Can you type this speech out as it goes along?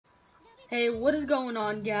Hey, what is going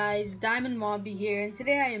on, guys? Diamond Mobby here, and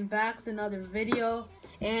today I am back with another video.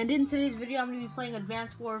 And in today's video, I'm going to be playing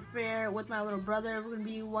Advanced Warfare with my little brother. We're going to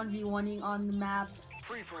be 1v1ing on the map,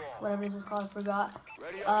 whatever this is called, I forgot.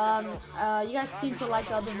 You guys seem to like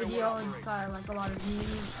the other video and got like a lot of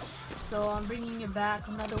views, so I'm bringing it back,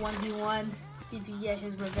 another 1v1, see if he can get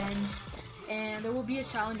his revenge. And there will be a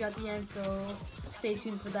challenge at the end, so stay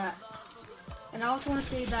tuned for that. And I also want to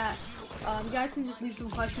say that you guys can just leave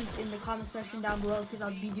some questions in the comment section down below, because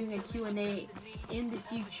I'll be doing a Q&A in the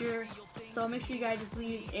future. So make sure you guys just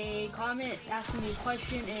leave a comment asking me a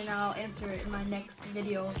question, and I'll answer it in my next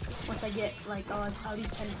video once I get like at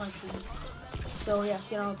least 10 questions. So yeah, let's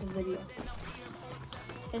get on with this video.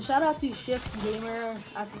 And shout out to Shift Gamer.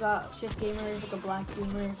 I forgot, Shift Gamer is like a black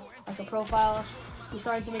gamer, like a profile. He's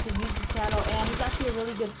starting to make his YouTube channel, and he's actually a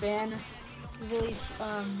really good fan. Really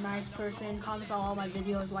nice person, comments on all my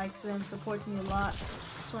videos, likes them, supports me a lot.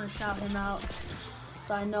 Just want to shout him out.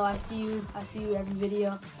 So I know I see you every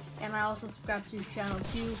video. And I also subscribe to his channel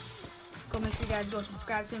too. Go make sure you guys go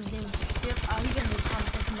subscribe to him. His name is Shift. I'll leave it in the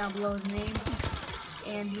comment section down below, his name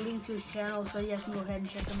and the link to his channel, so you guys can go ahead and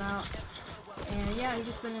check him out. And yeah, he's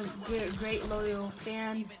just been a great loyal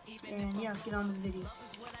fan. And yeah, let's get on with the video.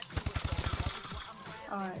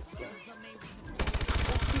 Alright, let's go.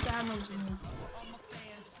 Let's keep the ammo.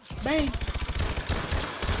 Bang!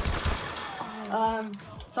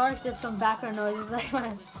 Sorry if there's some background noise. Like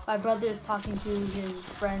my brother is talking to his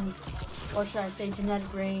friends, or should I say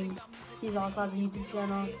Genetic Rain. He's also has a YouTube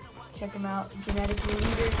channel. Check him out. Genetic, the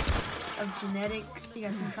leader of Genetic. You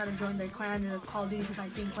guys can try to join their clan, the Call of Duty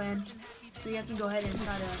Sniping clan. So you guys can go ahead and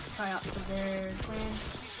try out for their clan.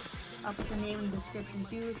 I'll put the name in the description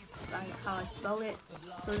too, like how I spell it.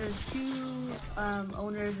 So there's two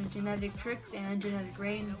owners of Genetic Tricks and Genetic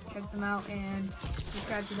Rain. Check them out and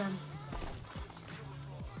subscribe to them.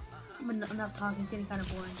 Enough talking, it's getting kind of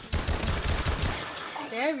boring.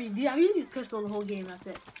 There we go. I'm using this pistol the whole game, that's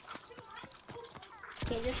it.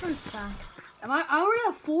 Okay, this one's facts. I already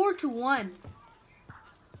have 4-1.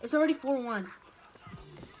 It's already 4-1.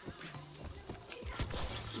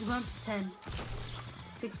 We're going up to 10.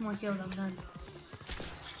 6 more kills, I'm done.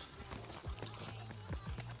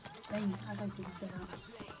 Dang, I gotta take this guy out.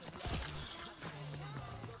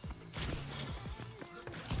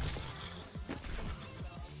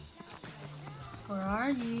 Where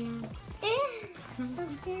are you? You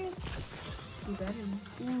better.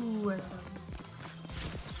 Ooh, I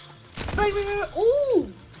love you.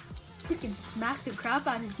 Ooh! Freaking smacked the crap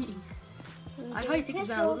out of me. I thought you took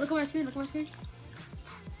this out. Look at my screen, look at my screen.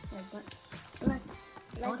 Like that.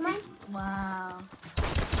 Like mine? Wow.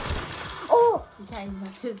 Oh! You can't use my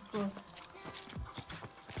pistol.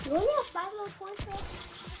 You only have 5 more points left?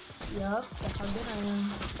 Yup, that's how good I am.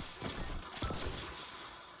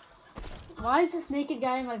 Why is this naked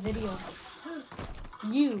guy in my video?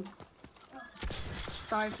 You.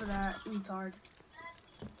 Sorry for that, retard.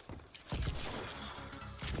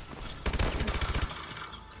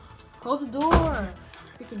 Close the door!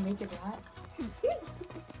 Freaking naked rat.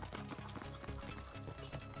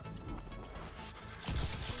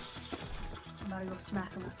 I'm about to go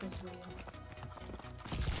smack him after this video.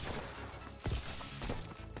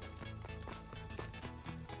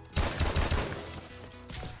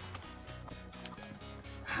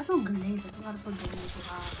 I have no grenades. I forgot to put grenades in.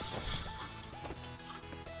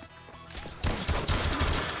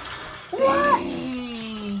 What?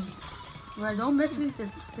 Right, don't mess with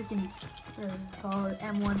this freaking called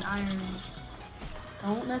M1 irons.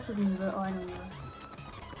 Don't mess with me, bro. Oh, I know you are.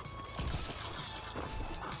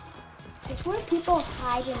 It's where people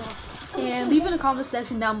hide in it. And leave in the comment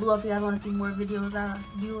section down below if you guys want to see more videos that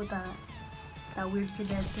deal with that weird kid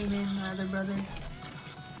that came in, my other brother.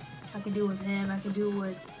 I could do it with him. I could do it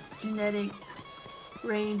with Genetic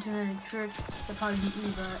Rain, Genetic Tricks. They'll probably beat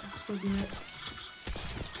me, but I'll still do it.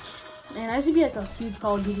 And I used to be like a huge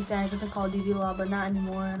Call of Duty fan. I used to play Call of Duty a lot, but not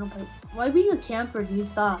anymore. I don't play. Why are you being a camper, dude?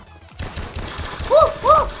 Stop.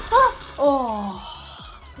 Oh!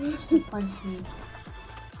 He punched me.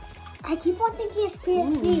 I keep on thinking it's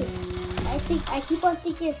PS3. Ooh. I keep on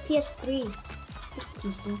thinking it's PS3.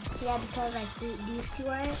 PS3? Yeah, because like, do you see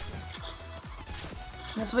where it?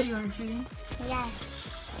 That's what you were shooting? Yeah.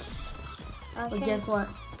 But guess what?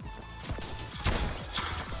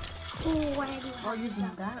 Ooh, what are you? Oh, using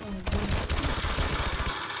that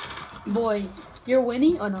one. Boy, you're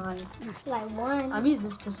winning? Oh no, I am. Like one. I'm using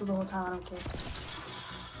this pistol the whole time. I don't care.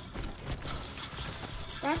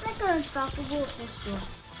 That's like an unstoppable pistol.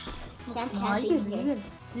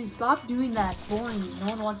 Dude, stop doing that. It's boring. No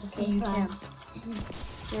one wants to see you camp.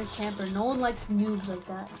 You're a camper. No one likes noobs like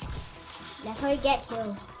that. That's how you get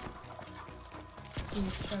kills.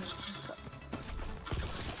 Dude, shut up.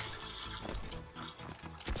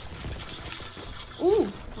 Ooh,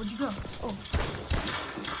 where'd you go? Oh.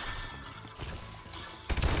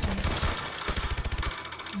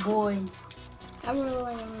 Boy. I'm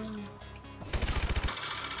rolling.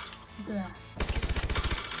 Look at that.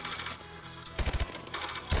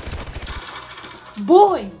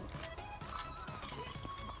 Boy!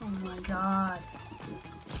 Oh my god.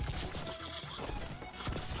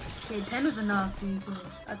 Okay, 10 was enough, dude.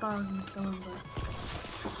 I thought I was gonna kill him, but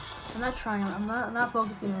I'm not trying. I'm not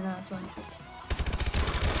focusing right now. That's why.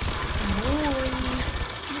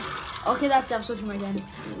 Okay, that's it. I'm switching right then.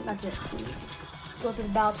 That's it. Go to the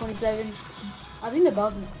Bell 27. I think the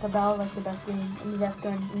Bell like the best game and the best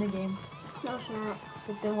gun in the game. No, it's not.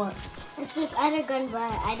 So then what? It's this other gun,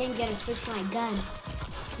 but I didn't get to switch my gun.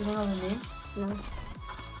 You don't know the name? No.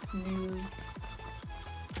 No.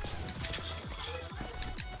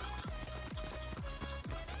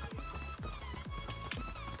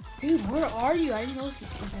 Dude, where are you? I didn't know this was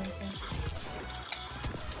okay.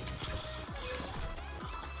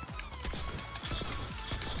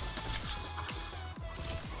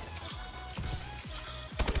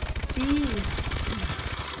 Jeez.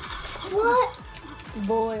 What?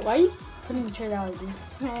 Boy, why are you putting the chair that way, dude?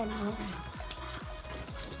 I don't know.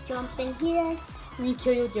 Jump in here. Let me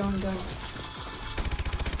kill you with your own gun.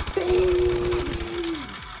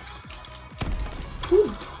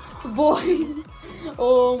 Ooh. Boy.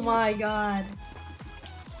 Oh my god.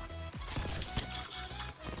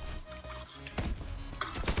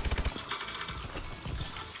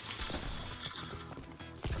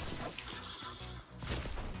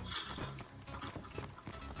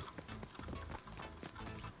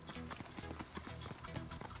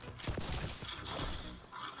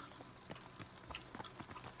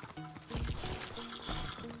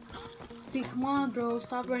 Dude, come on, bro.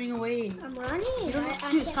 Stop running away. I'm running. You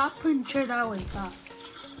don't, dude, stop putting the chair that way. Stop.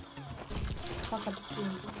 Stop at the screen.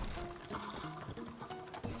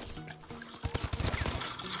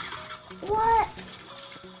 What?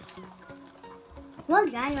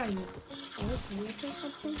 What guy are you? Are you Swedish or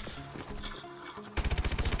something?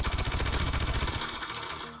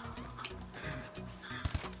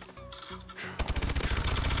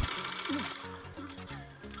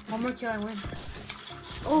 One more kill, I win.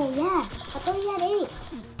 Oh yeah, I thought he had 8.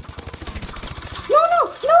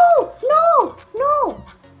 No!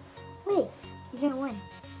 Wait, you didn't win.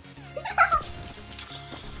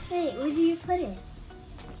 Wait, where do you put it?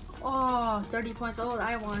 Oh, 30 points. Oh,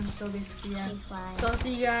 I won. So basically, yeah. Okay, fine. So I'll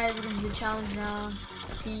see you guys. We're gonna do the challenge now.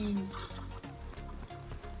 Peace.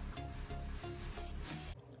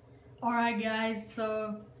 Alright guys,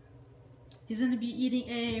 so he's gonna be eating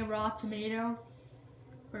a raw tomato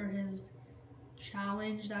for his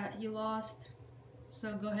challenge that he lost.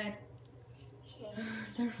 So go ahead. Okay.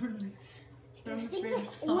 Start from This the thing's like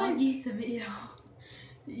soggy tomato.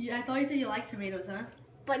 Yeah, I thought you said you like tomatoes, huh?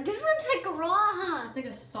 But this one's like raw. It's like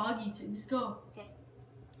a soggy. Just go. Okay.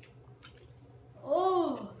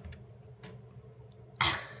 Oh.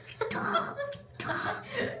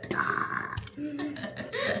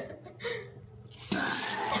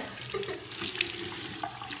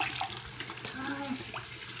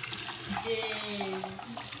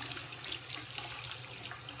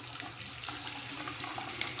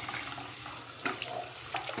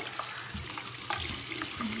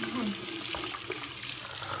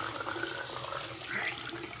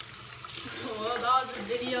 Well, that was the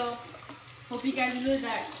video. Hope you guys enjoyed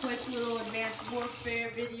that quick little advanced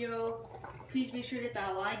warfare video. Please make sure to hit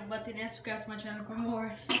that like button and subscribe to my channel for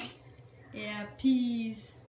more. Yeah, peace.